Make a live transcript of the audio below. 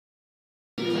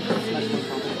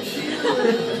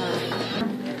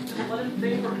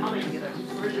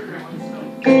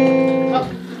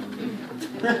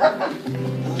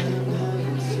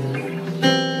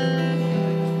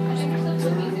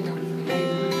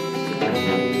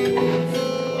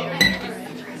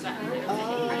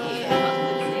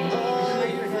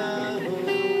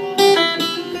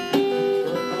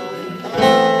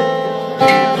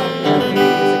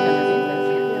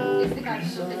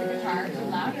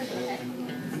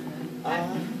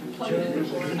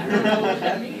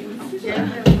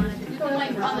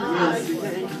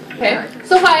Okay,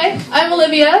 so hi, I'm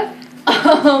Olivia,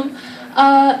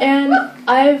 and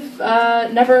I've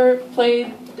never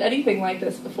played anything like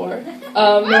this before,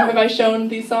 nor have I shown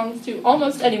these songs to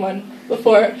almost anyone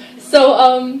before,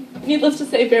 so needless to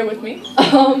say, bear with me.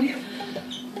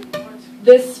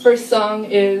 This first song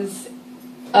is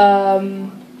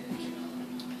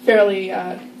fairly,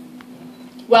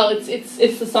 well, it's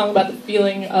the song about the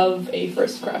feeling of a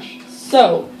first crush.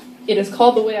 So, it is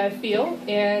called The Way I Feel,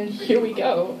 and here we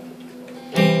go.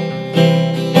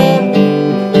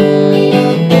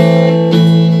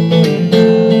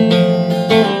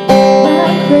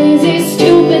 My crazy,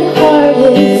 stupid heart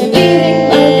is beating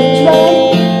like a drum.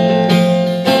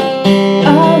 I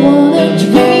wanna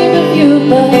dream of you,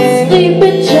 but sleep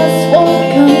it just won't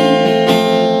come.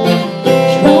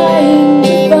 Trying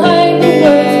to find the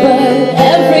words, but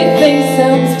everything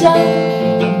sounds dumb.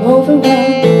 I'm overwhelmed.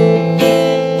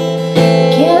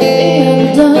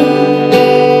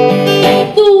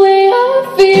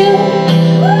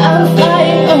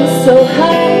 So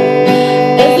high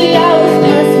as the hours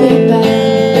pass me by.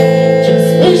 Just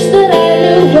wish that I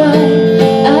knew why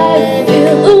I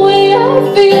feel the way I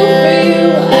feel for you.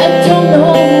 I don't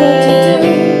know what to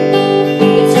do.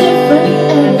 It's different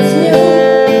and it's new.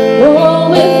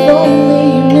 Oh, if only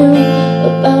you knew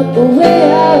about the way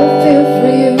I feel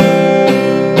for you.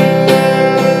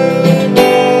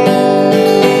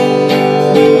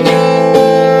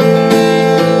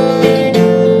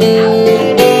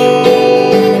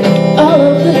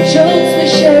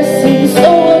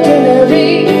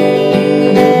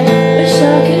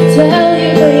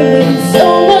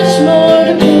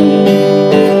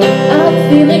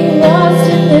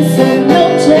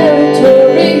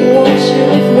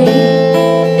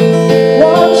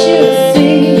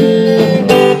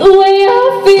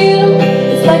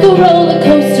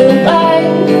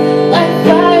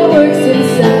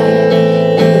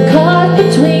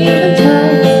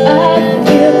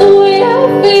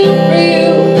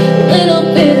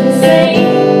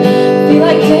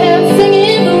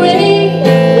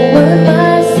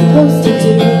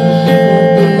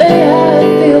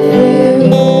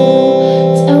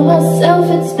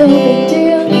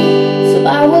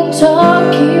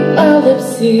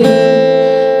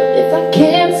 But if I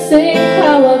can't say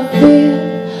how I feel,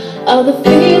 are the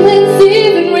feelings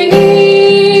even real?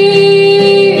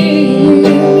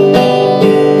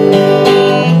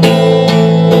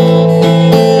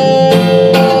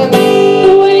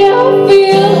 The way I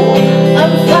feel,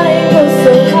 I'm flying oh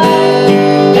so high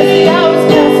as the hours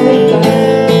pass me by.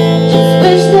 Just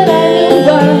wish that I knew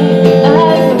why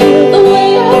I feel the way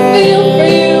I feel for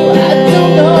you. I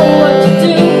don't know what to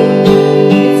do.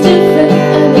 It's different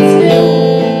and it's new.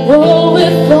 Oh,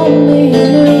 if only you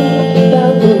knew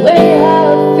about the way I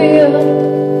feel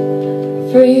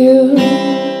for you.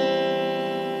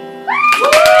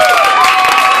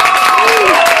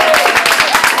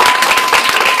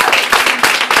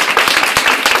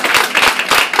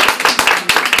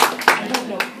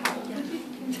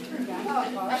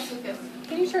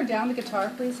 Can you turn down the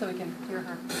guitar, please, so we can hear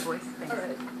her voice? Thanks.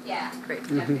 Yeah. Great. Is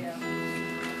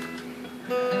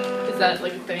that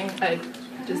like a thing?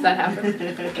 Does that happen?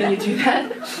 Can you do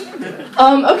that?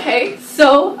 Okay,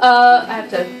 so I have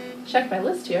to check my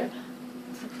list here.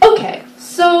 Okay,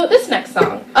 so this next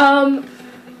song.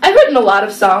 I've written a lot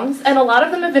of songs, and a lot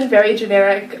of them have been very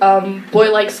generic,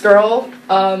 boy likes girl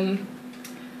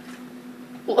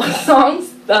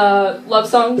songs, love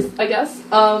songs, I guess.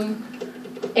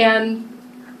 And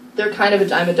they're kind of a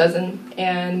dime a dozen,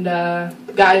 and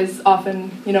guys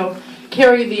often,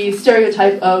 carry the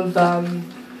stereotype of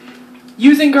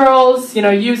using girls,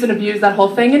 use and abuse, that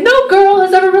whole thing, and no girl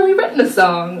has ever really written a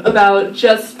song about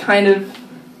just kind of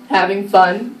having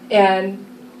fun and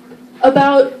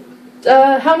about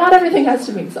how not everything has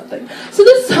to mean something. So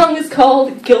this song is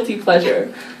called Guilty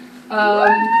Pleasure.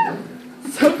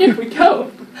 So here we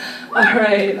go.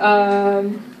 Alright,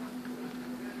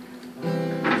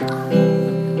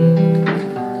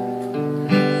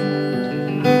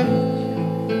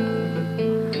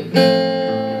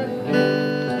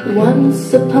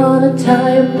 Once upon a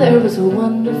time there was a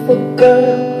wonderful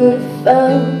girl who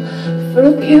fell for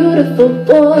a beautiful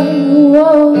boy.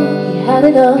 Whoa, he had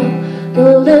it all.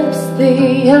 The lips,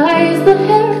 the eyes, the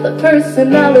hair, the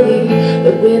personality.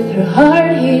 But with her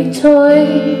heart he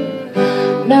toyed.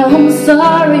 Now I'm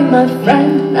sorry, my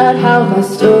friend, not how my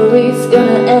story's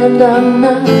gonna end. I'm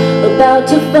not about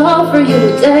to fall for you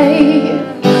today.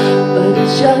 But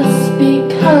just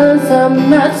because I'm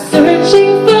not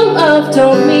searching for love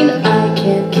don't mean I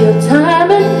can't kill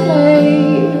time and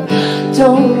play.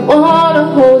 Don't wanna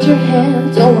hold your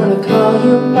hand, don't wanna call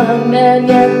you my man.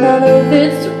 Yeah, none of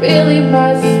it's really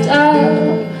my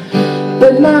style.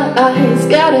 But my eyes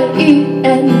gotta eat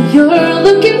and you're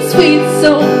looking sweet,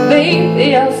 so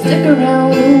maybe I'll stick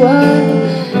around a while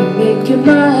and make you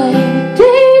my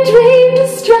daydream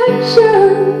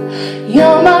distraction.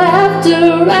 You're my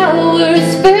after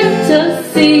hours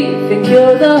fantasy. Think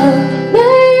you're the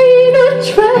main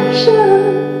attraction,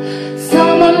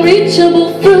 some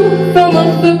unreachable fruit from a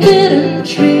forbidden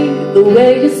tree. The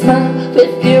way you smile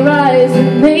with your eyes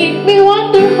and make me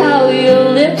wonder how your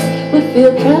lips would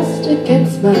feel pressed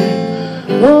against mine.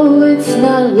 Oh, it's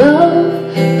not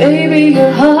love, baby,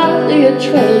 you're hardly a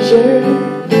treasure.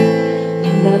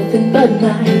 Nothing but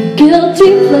my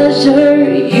guilty pleasure.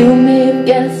 You may have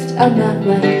guessed I'm not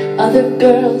like other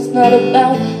girls, not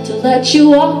about to let you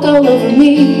walk all over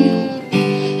me.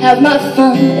 Have my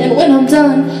fun, and when I'm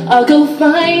done, I'll go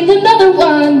find another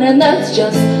one, and that's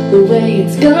just the way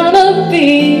it's gonna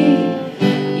be.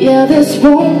 Yeah, this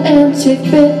romantic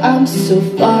bit, I'm so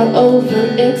far over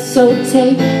it, so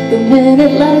take a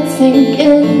minute, let it sink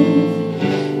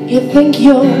in. You think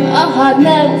you're a hot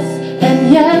mess,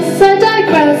 and yes, I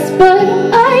digress, but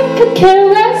I could care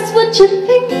less what you're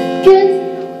thinking.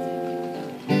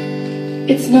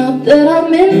 It's not that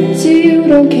I'm into you,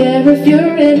 don't care if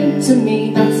you're into me.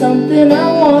 Not something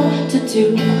I want to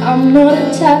do, I'm not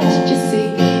attached, you see.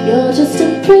 You're just a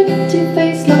pretty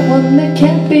face, not one that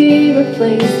can't be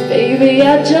replaced. Baby,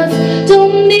 I just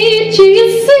don't need you,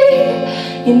 you see.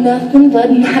 You're nothing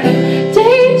but my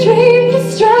daydream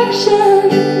distraction.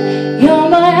 You're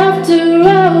my after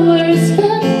hours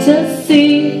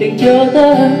fantasy. Think you're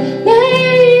the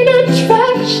main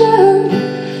attraction,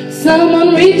 some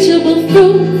unreachable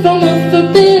fruit from a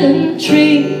forbidden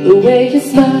tree. The way you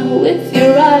smile with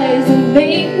your eyes and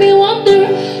make me wonder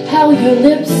how your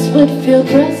lips would feel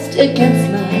pressed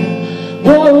against mine.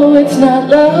 Whoa, it's not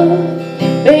love,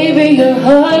 baby, you're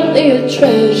hardly a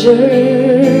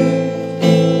treasure.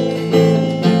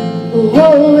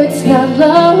 Whoa, it's not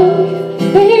love,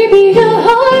 baby, you're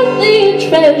hardly a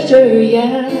treasure.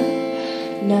 Yeah,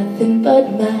 nothing but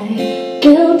my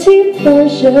guilty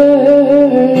pleasure.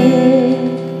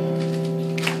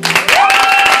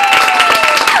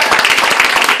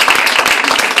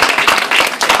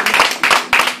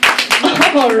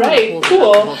 Alright,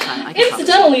 cool.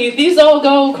 Incidentally, these all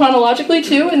go chronologically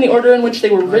too, in the order in which they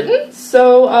were written.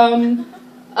 So,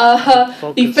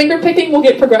 the finger picking will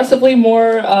get progressively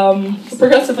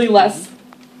less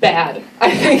bad,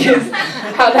 I think is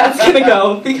how that's gonna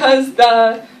go. Because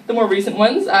the more recent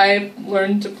ones, I've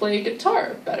learned to play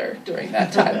guitar better during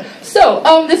that time. So,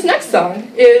 this next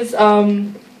song is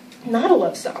not a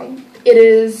love song. It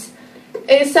is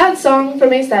a sad song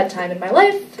from a sad time in my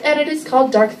life, and it is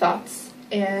called Dark Thoughts.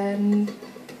 And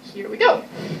here we go.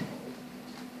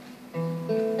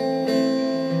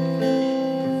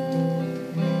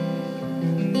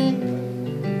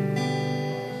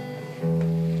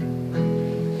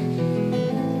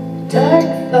 Dark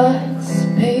thoughts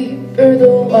paper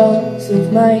the walls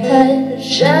of my head.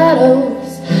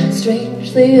 Shadows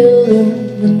strangely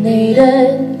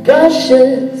illuminated.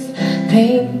 Brushes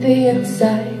paint the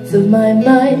insides of my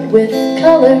mind with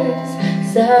colors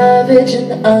savage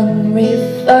and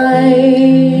unrefined.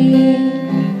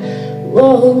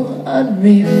 Whoa,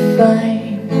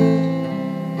 unrefined.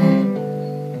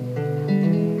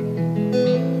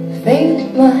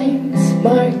 Faint lines,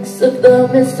 marks of the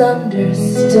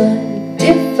misunderstood.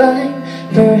 Define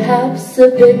perhaps a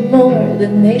bit more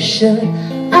than they should.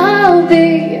 I'll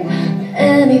be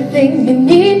anything you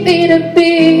need me to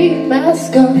be.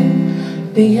 Mask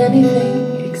on, be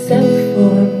anything except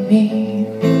for me.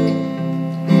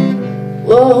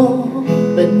 Whoa,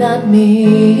 but not me.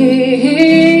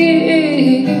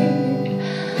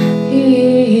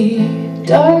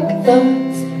 Dark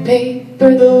thoughts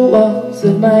paper the walls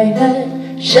of my head.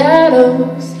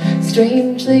 Shadows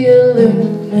strangely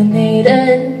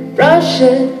illuminated.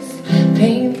 Brushes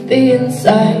paint the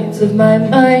insides of my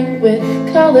mind with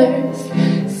colors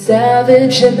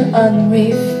savage and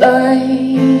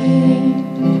unrefined.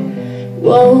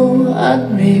 Whoa,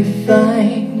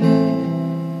 unrefined.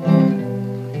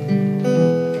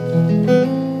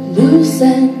 Loose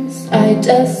ends I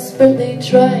desperately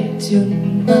try to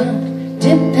not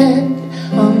depend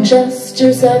on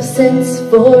gestures I've since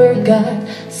forgot.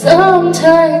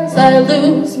 Sometimes I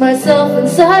lose myself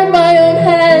inside my own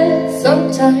head.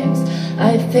 Sometimes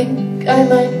I think I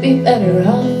might be better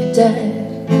off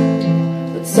dead.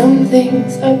 But some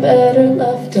things are better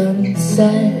left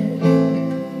unsaid.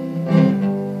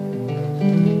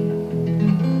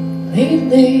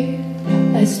 Lately,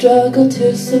 I struggle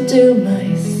to subdue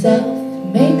myself.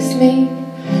 Makes me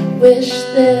wish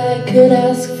that I could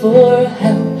ask for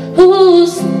help.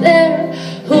 Who's there?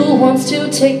 Who wants to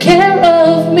take care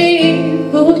of me?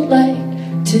 Who'd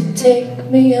like to take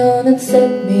me on and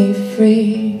set me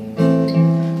free?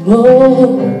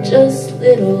 Oh, just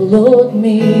little old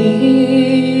me.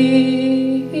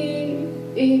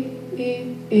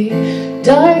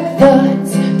 Dark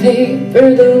thoughts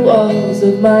paper the walls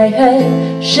of my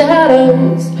head.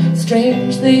 Shadows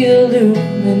strangely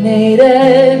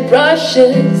illuminated.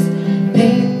 Brushes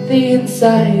paint the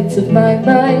insides of my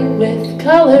mind with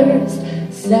colors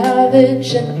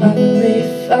savage and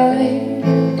unrefined.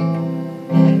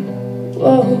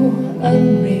 Whoa,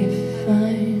 unrefined.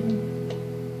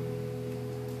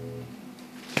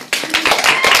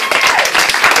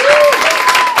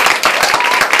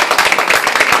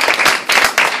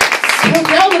 So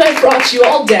now that I've brought you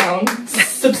all down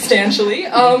substantially,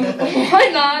 why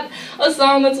not a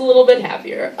song that's a little bit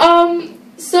happier?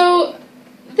 So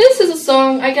this is a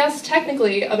song, I guess,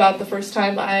 technically about the first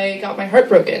time I got my heart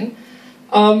broken.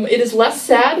 It is less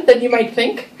sad than you might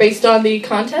think, based on the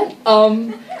content.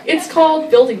 It's called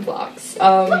Building Blocks.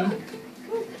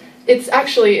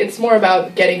 It's more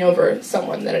about getting over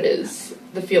someone than it is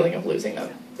the feeling of losing them.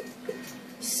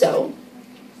 So,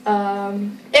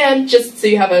 and just so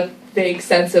you have a vague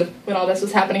sense of when all this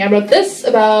was happening, I wrote this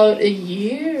about a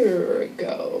year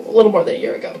ago, a little more than a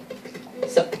year ago.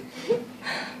 So,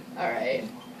 alright.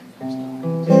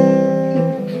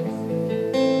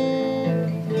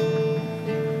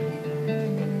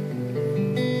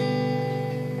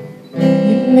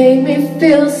 You made me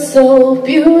feel so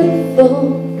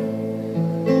beautiful.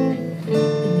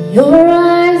 In your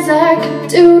eyes I could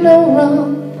do no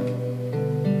wrong.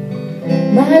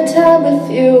 My time with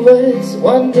you was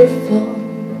wonderful,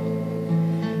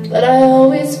 but I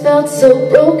always felt so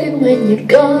broken when you'd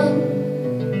gone.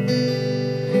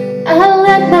 I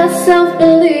let myself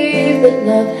believe that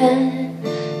love had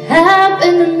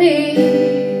happened to me.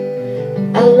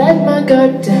 I let my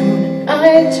guard down and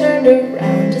I turned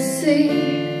around to see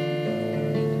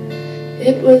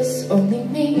it was only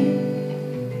me.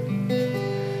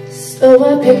 So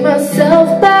I picked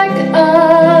myself back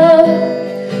up,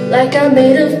 like I'm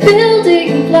made of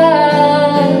building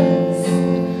blocks.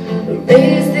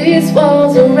 Raise these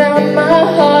walls around my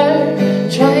heart,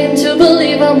 trying to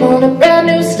believe I'm on a brand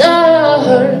new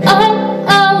start. Oh,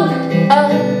 oh,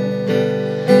 oh,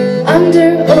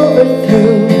 under, over,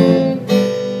 through.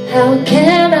 How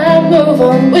can I move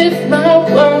on with my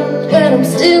world when I'm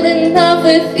still in love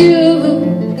with you?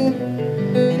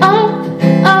 Up,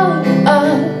 up,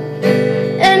 up,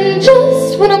 and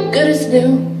just when I'm good as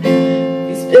new,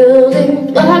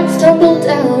 building blocks tumble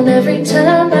down every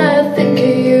time I think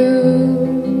of you.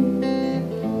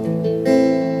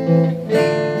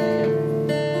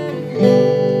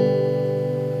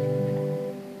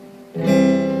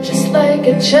 Just like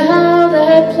a child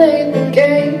I played the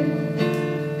game.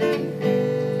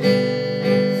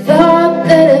 Thought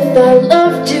that if I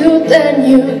loved you then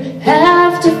you'd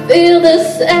have to feel the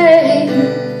same.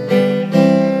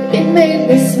 It made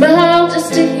me smile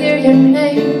just to hear your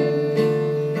name.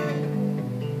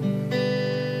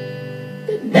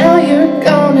 Now you're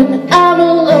gone and I'm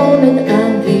alone and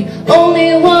I'm the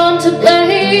only one to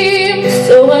blame.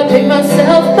 So I pick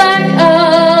myself back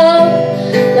up,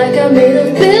 like I'm made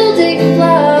of building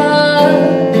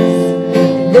blocks.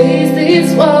 Raise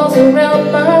these walls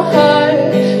around my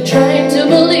heart, trying to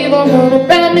believe I'm on a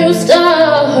brand new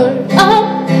start.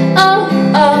 Up, up,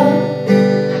 up,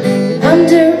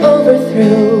 under, over,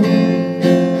 through.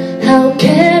 How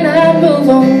can I move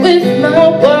on with my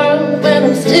world when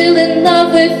I'm still in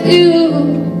love with you?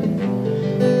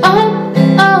 Up,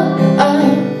 up, up,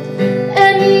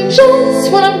 and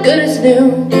just when I'm good as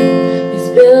new, these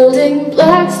building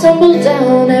blocks tumble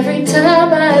down every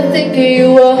time I think of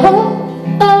you. Oh,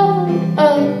 oh,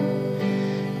 oh,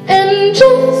 and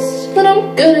just when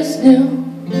I'm good as new,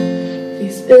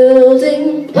 these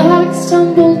building blocks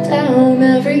tumble down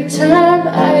every time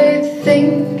I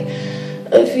think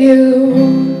of you.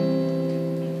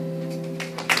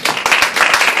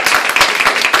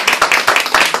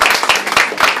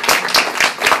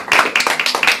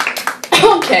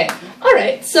 Okay,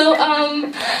 alright, so,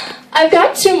 I've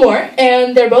got two more,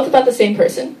 and they're both about the same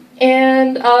person.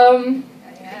 And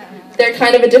they're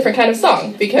kind of a different kind of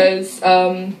song because,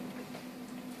 well,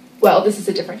 this is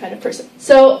a different kind of person.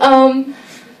 So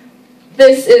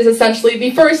this is essentially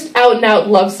the first out-and-out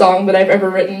love song that I've ever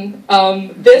written.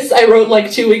 This I wrote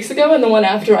like 2 weeks ago, and the one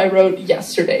after I wrote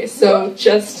yesterday. So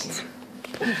just,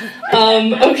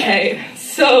 okay.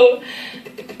 So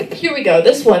here we go.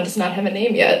 This one does not have a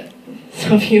name yet.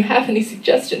 So if you have any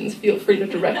suggestions, feel free to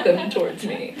direct them towards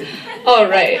me. All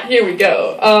right, here we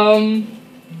go.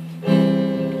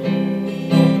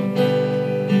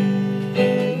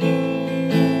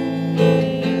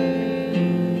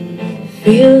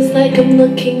 Feels like I'm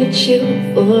looking at you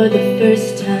for the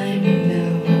first time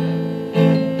now.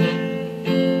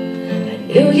 I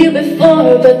knew you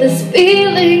before, but this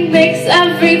feeling makes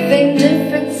everything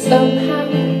different somehow.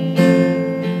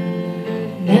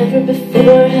 Never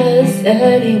before has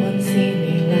anyone seen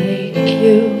me like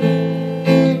you.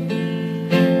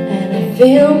 And I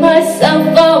feel myself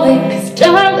falling, 'cause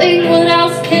darling, what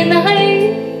else can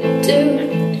I do?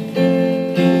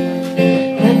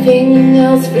 Nothing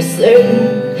else for certain,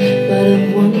 but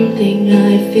of one thing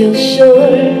I feel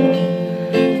sure.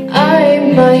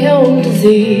 I'm my own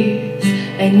disease,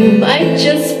 and you might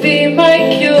just be my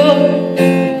cure.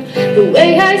 The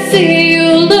way I see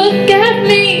you look at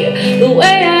me, the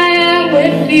way I am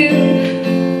with you,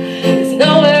 there's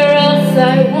nowhere else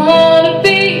I wanna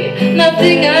be,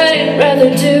 nothing I'd rather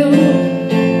do.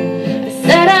 I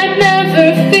said I'd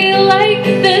never feel like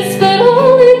this, but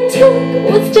all it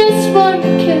took was just one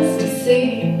kiss to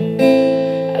see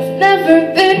I've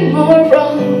never been more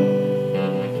wrong.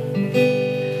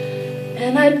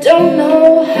 And I don't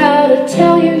know how to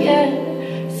tell you yet,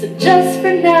 so just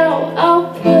for now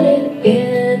I'll put it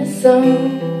in a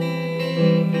song.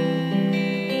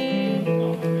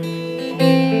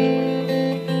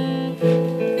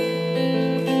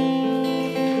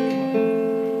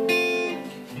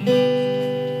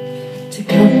 To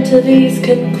come to these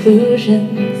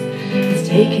conclusions has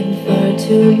taken far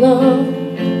too long.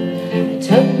 I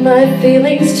tuck my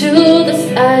feelings to the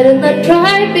side and let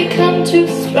pride become too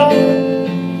strong.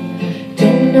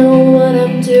 Don't know what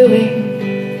I'm doing,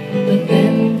 but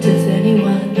then does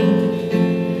anyone?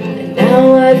 And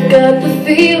now I've got the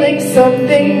feeling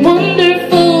something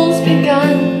wonderful's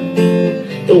begun.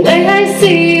 The way I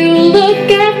see you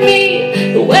look at me,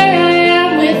 the way I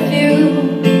am with you,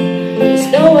 there's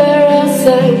nowhere else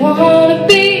I wanna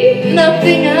be,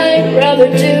 nothing I'd rather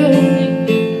do.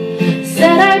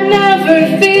 Said I'd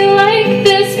never feel like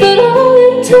this, but all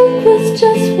it took was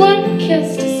just one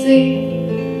kiss to see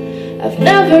I've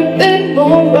never been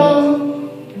more wrong.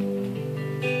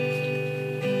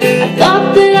 I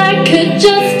thought that I could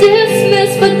just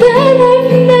dismiss, but then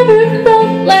I've never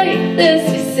felt like this.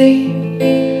 You see,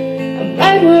 I'm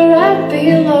right where I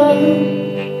belong.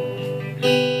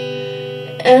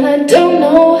 And I don't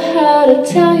know how to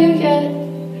tell you yet,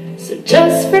 so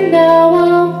just for now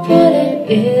I'll put it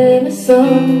in a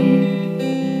song.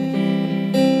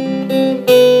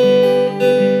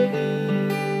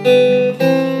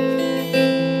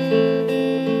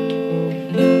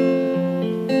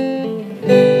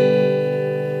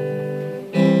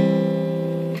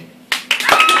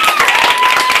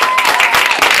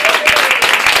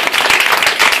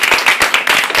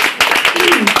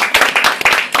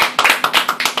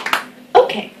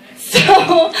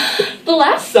 The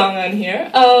last song on here,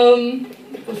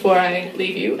 before I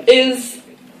leave you, is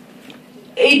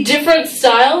a different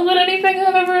style than anything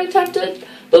I've ever attempted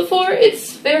before.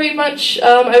 It's very much,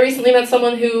 I recently met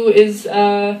someone who is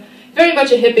very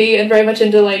much a hippie and very much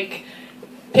into like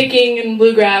picking and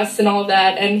bluegrass and all of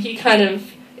that, and he kind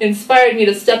of inspired me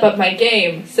to step up my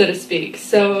game, so to speak.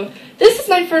 So this is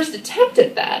my first attempt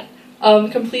at that,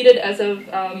 completed as of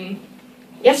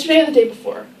yesterday or the day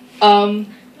before.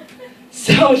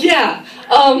 So yeah,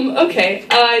 okay,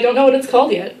 I don't know what it's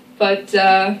called yet, but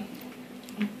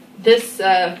this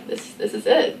is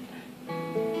it.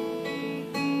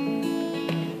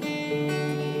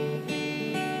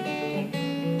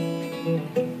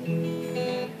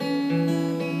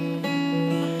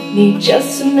 Need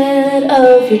just a minute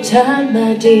of your time,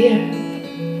 my dear.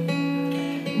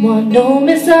 Want no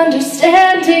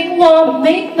misunderstanding, wanna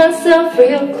make myself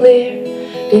real clear.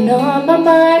 Been on my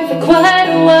mind for quite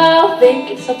a while,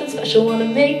 thinking something special, wanna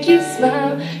make you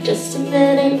smile. Just a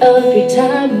minute of your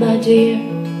time, my dear.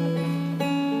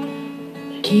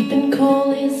 Keeping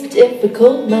cool is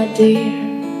difficult, my dear.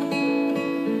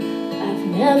 I've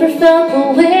never felt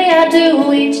the way I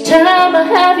do each time I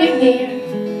have you near.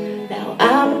 Now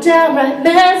I'm a downright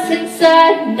mess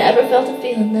inside, never felt a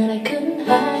feeling that I couldn't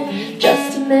hide.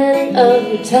 Just a minute of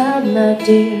your time, my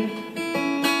dear.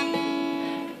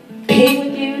 Being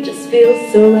with you just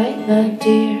feels so right, my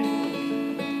dear.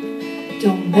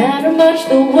 Don't matter much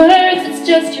the words, it's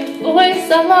just your voice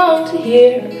I long to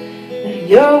hear. That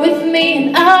you're with me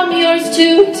and I'm yours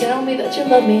too. Tell me that you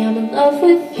love me, I'm in love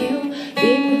with you.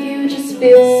 Being with you just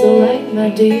feels so right, my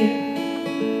dear.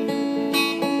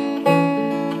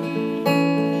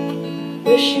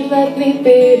 Wish you let me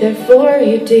be there for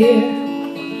you, dear.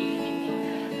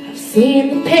 I've seen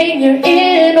the pain you're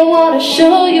in, I wanna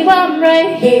show you I'm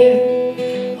right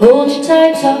here. Hold you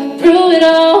tight, talk through it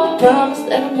all. Promise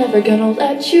that I'm never gonna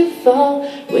let you fall.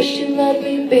 Wish you let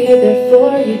me be there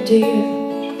for you, dear.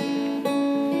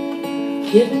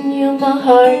 Giving you my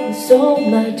heart and soul,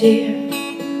 my dear.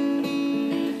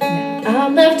 Now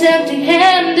I'm left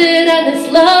empty-handed, and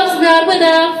this love's not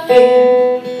without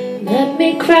fear. Let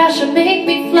me crash or make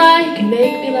me fly. You can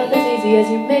make me laugh as easy as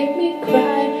you make me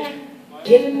cry.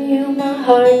 Giving you my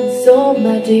heart and soul,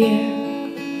 my dear.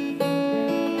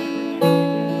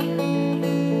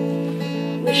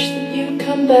 Wish that you'd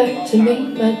come back to me,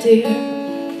 my dear.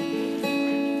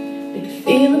 Been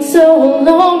feeling so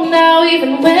alone now,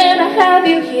 even when I have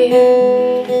you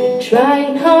here. Been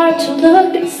trying hard to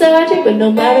look inside you, but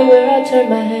no matter where I turn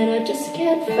my head, I just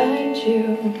can't find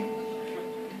you.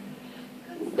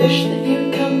 Wish that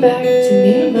you'd come back to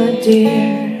me, my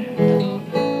dear.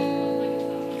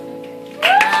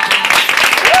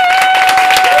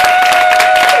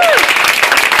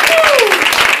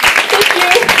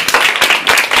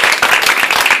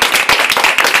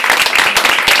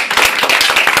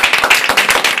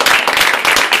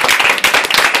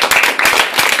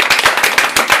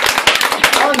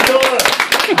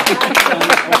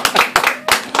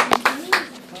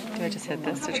 Do I just hit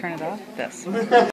this to turn it off? This.